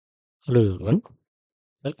Hello everyone,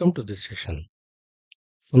 welcome to this session.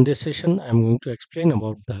 In this session, I am going to explain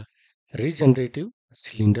about the regenerative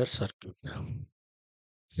cylinder circuit.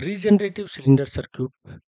 Regenerative cylinder circuit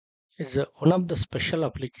is one of the special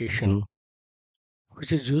application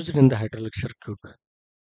which is used in the hydraulic circuit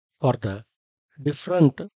for the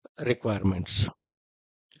different requirements.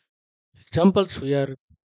 Examples we are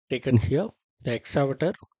taken here, the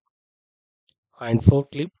excavator and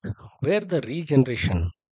forklift, where the regeneration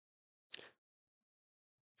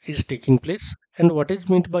is taking place. And what is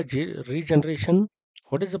meant by regeneration?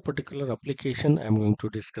 What is the particular application I am going to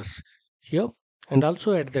discuss here? And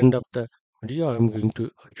also at the end of the video, I am going to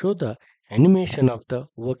show the animation of the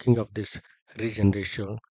working of this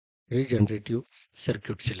regenerative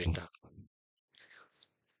circuit cylinder.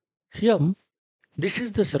 Here, this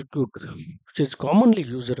is the circuit which is commonly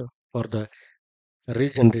used for the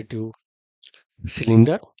regenerative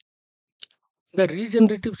cylinder. The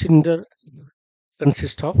regenerative cylinder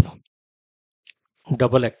consists of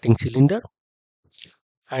double acting cylinder,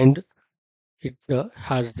 and it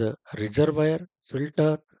has the reservoir,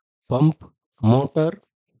 filter, pump, motor,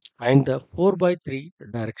 and the 4x3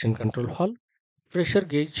 direction control valve, pressure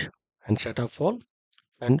gauge and setup valve,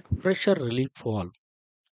 and pressure relief valve.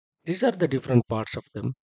 These are the different parts of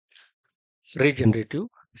the regenerative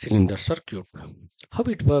cylinder circuit. How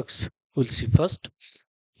it works, we'll see first.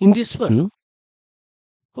 In this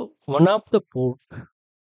one of the port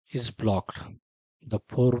is blocked. The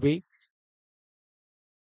four-way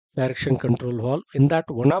direction control valve, in that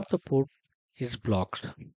one of the port is blocked.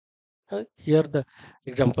 Here the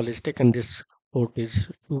example is taken, this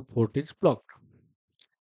two port is blocked.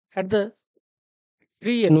 At the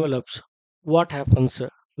three envelopes, what happens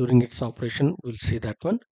during its operation, we'll see that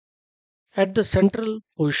one. At the central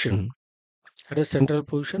position,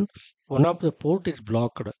 one of the port is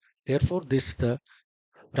blocked. Therefore, this the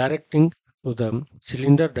directing to the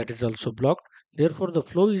cylinder that is also blocked. Therefore, the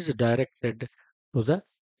flow is directed to the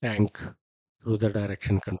tank through the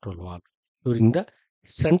direction control valve during the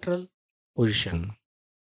central position.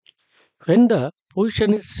 When the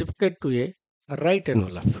position is shifted to a right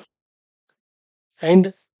envelope,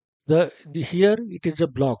 and here it is a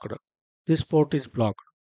blocked, this port is blocked.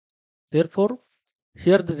 Therefore,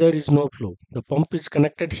 here there is no flow. The pump is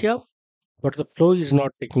connected here, but the flow is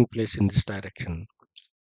not taking place in this direction.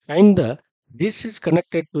 And this is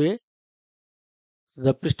connected to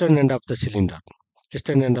the piston end of the cylinder.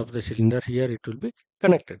 Piston end of the cylinder, here it will be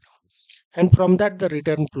connected. And from that the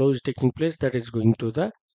return flow is taking place, that is going to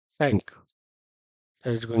the tank.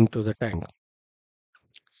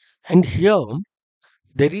 And here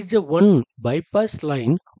there is a one bypass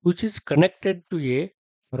line which is connected to a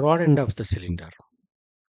rod end of the cylinder.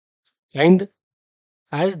 And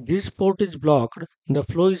as this port is blocked, the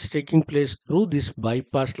flow is taking place through this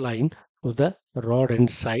bypass line to the rod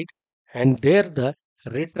end side, and there the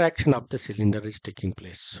retraction of the cylinder is taking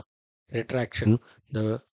place. Retraction,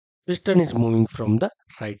 the piston is moving from the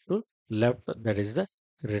right to left, that is the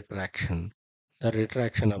retraction. The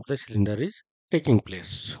retraction of the cylinder is taking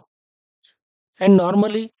place. And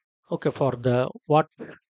normally, okay, for the what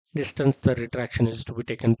distance the retraction is to be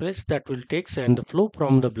taken place, that will take, and the flow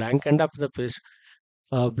from the blank end of the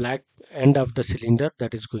black end of the cylinder,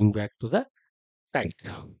 that is going back to the tank.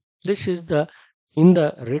 This is in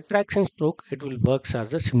the retraction stroke, it will works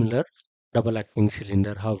as a similar double acting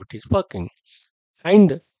cylinder, how it is working.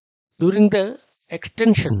 And during the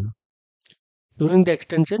extension,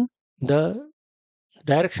 the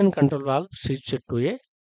direction control valve switches to a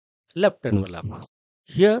left envelope.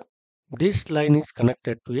 Here, this line is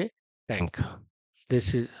connected to a tank.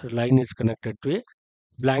 Line is connected to a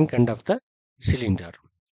blank end of the cylinder.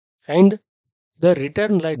 And the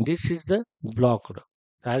return line, this is the blocked.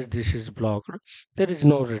 As this is blocked, there is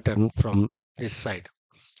no return from this side.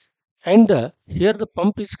 And here the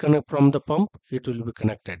pump is connected. From the pump, it will be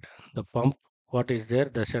connected. The pump, what is there,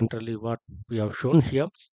 the centrally what we have shown here,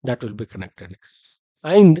 that will be connected.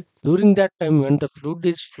 And during that time, when the fluid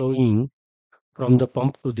is flowing from the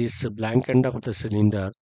pump to this blank end of the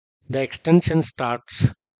cylinder, the extension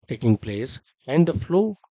starts taking place, and the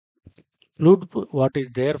fluid what is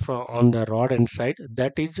there from on the rod end side,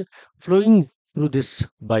 that is flowing through this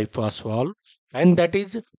bypass valve, and that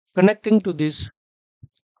is connecting to this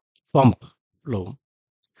pump flow,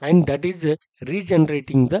 and that is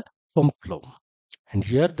regenerating the pump flow. And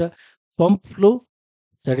here the pump flow,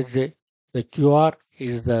 that is the QR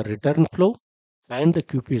is the return flow, and the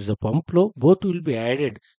QP is the pump flow. Both will be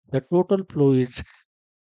added. The total flow is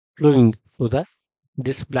flowing to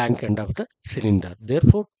this blank end of the cylinder.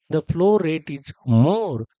 Therefore, the flow rate is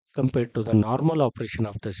more compared to the normal operation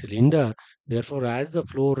of the cylinder. Therefore, as the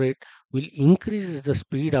flow rate will increase the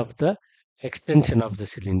speed of the extension of the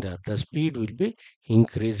cylinder, the speed will be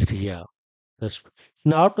increased here.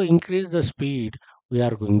 In order to increase the speed, we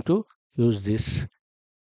are going to use this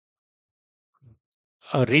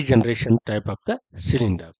regeneration type of the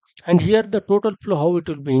cylinder. And here the total flow, how it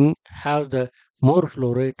will be have the more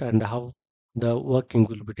flow rate and how the working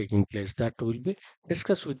will be taking place, that will be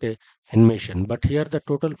discussed with the animation. But here the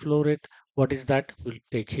total flow rate, what is that, will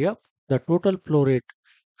take here the total flow rate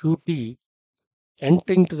Qt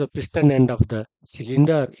entering to the piston end of the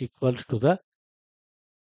cylinder equals to the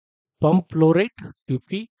pump flow rate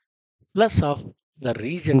Qp plus of the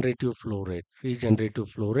regenerative flow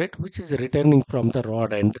rate which is returning from the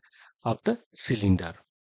rod end of the cylinder,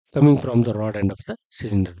 coming from the rod end of the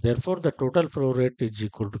cylinder. Therefore, the total flow rate is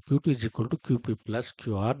equal to Q2 is equal to Qp plus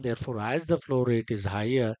Qr. Therefore, as the flow rate is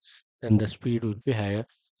higher, then the speed will be higher.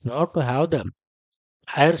 Now, to have the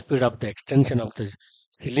higher speed of the extension of the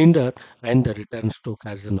cylinder and the return stroke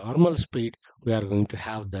as the normal speed, we are going to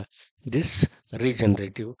have the this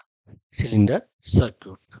regenerative cylinder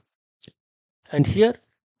circuit. And here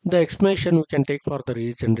the explanation we can take for the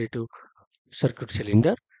regenerative circuit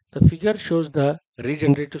cylinder. The figure shows the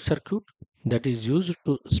regenerative circuit that is used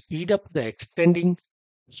to speed up the extending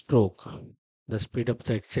stroke. The speed up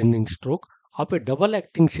the extending stroke of a double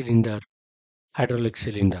acting cylinder, hydraulic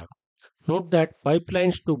cylinder. Note that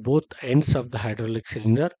pipelines to both ends of the hydraulic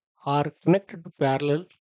cylinder are connected to parallel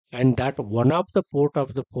and that one of the port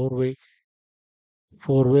of the four-way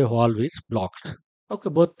valve is blocked. Okay,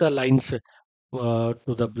 both the lines to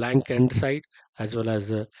the blank end side as well as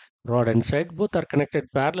the rod end side, both are connected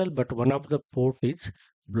parallel, but one of the port is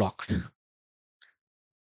blocked.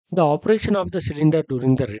 The operation of the cylinder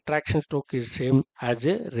during the retraction stroke is same as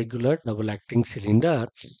a regular double acting cylinder.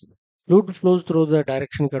 Fluid flows through the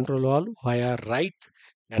direction control valve via right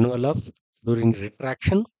envelope during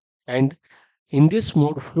retraction, and in this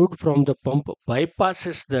mode fluid from the pump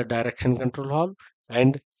bypasses the direction control valve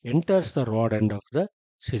and enters the rod end of the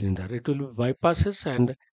cylinder. It will be bypasses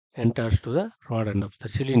and enters to the rod end of the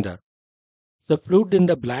cylinder. The fluid in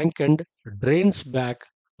the blank end drains back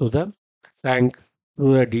to the tank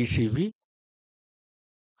through a DCV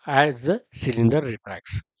as the cylinder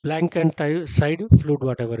retracts. Blank end side fluid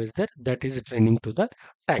whatever is there, that is draining to the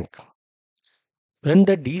tank. When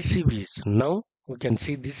the DCV is, now we can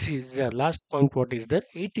see this is the last point, what is there,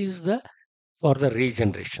 it is the for the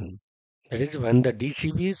regeneration. That is when the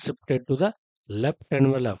DCV is shifted to the left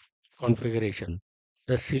envelope configuration.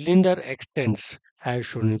 The cylinder extends as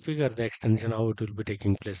shown in figure. The extension, how it will be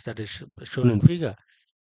taking place, that is shown in figure.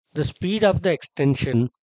 The speed of the extension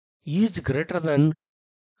is greater than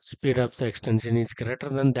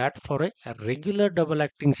that for a regular double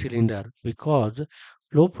acting cylinder because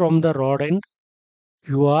flow from the rod end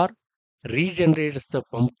QR regenerates the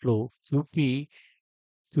pump flow. QP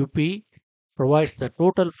provides the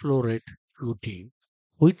total flow rate QT,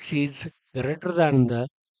 which is greater than the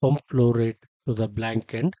pump flow rate to the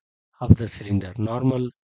blank end of the cylinder.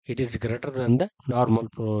 It is greater than the normal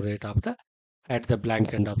flow rate of the at the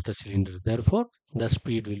blank end of the cylinder. Therefore, the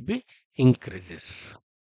speed will be increases.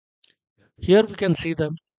 Here we can see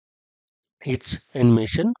its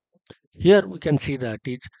animation. Here we can see that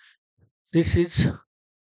this is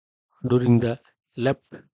during the left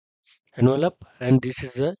envelope and this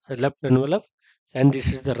is the left envelope and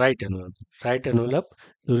this is the right envelope.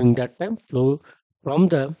 During that time flow from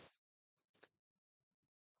the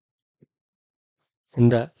in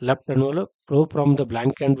the left envelope, flow from the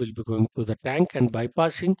blank end will be going to the tank and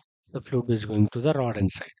bypassing the fluid is going to the rod end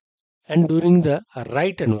side. And during the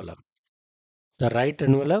right envelope, the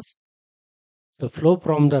flow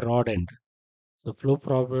from the rod end, the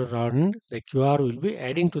QR will be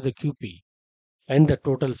adding to the QP and the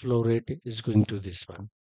total flow rate is going to this one,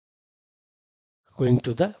 going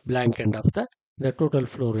to the blank end of the total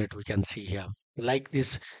flow rate we can see here. Like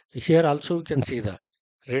this, here also we can see the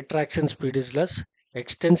retraction speed is less,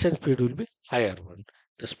 extension speed will be higher one.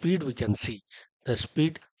 The speed we can see, the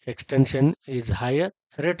speed extension is higher,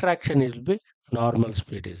 retraction will be normal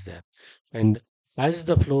speed is there. And as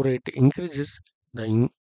the flow rate increases, the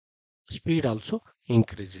speed also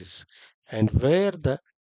increases. And where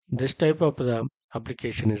this type of the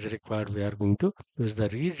application is required, we are going to use the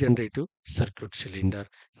regenerative circuit cylinder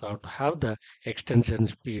now to have the extension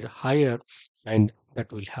speed higher and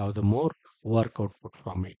that will have the more work output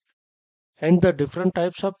from it. And the different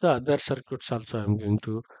types of the other circuits also I am going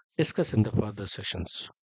to discuss in the further sessions.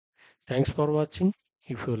 Thanks for watching.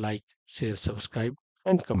 If you like, share, subscribe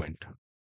and comment.